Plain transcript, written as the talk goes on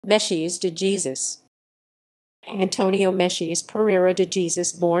Mecias de Jesus. Antonio Mecias Pereira de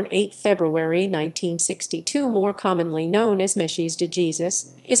Jesus, born 8 February 1962, more commonly known as Mecias de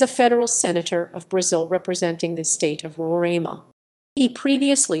Jesus, is a federal senator of Brazil representing the state of Roraima. He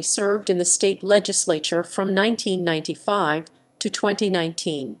previously served in the state legislature from 1995 to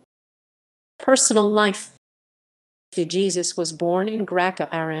 2019. Personal life. De Jesus was born in Graca,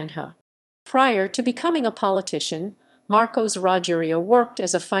 Aranja. Prior to becoming a politician, Marcos Rogério worked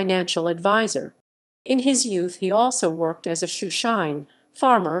as a financial advisor. In his youth he also worked as a shoeshine,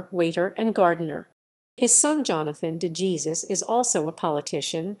 farmer, waiter, and gardener. His son Jonathan de Jesus is also a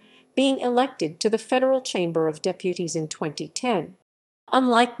politician, being elected to the Federal Chamber of Deputies in 2010.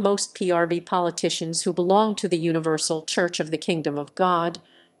 Unlike most PRB politicians who belong to the Universal Church of the Kingdom of God,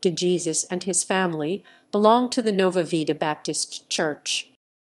 de Jesus and his family belong to the Nova Vida Baptist Church.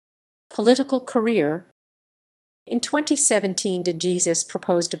 Political career. In 2017, de Jesus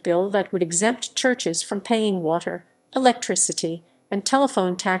proposed a bill that would exempt churches from paying water, electricity, and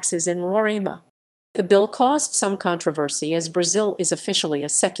telephone taxes in Roraima. The bill caused some controversy as Brazil is officially a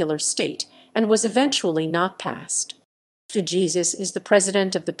secular state and was eventually not passed. De Jesus is the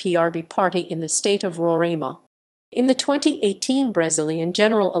president of the PRB party in the state of Roraima. In the 2018 Brazilian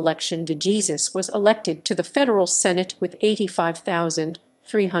general election, de Jesus was elected to the federal Senate with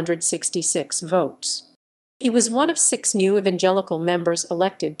 85,366 votes. He was one of 6 new evangelical members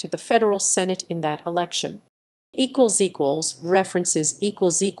elected to the federal Senate in that election. References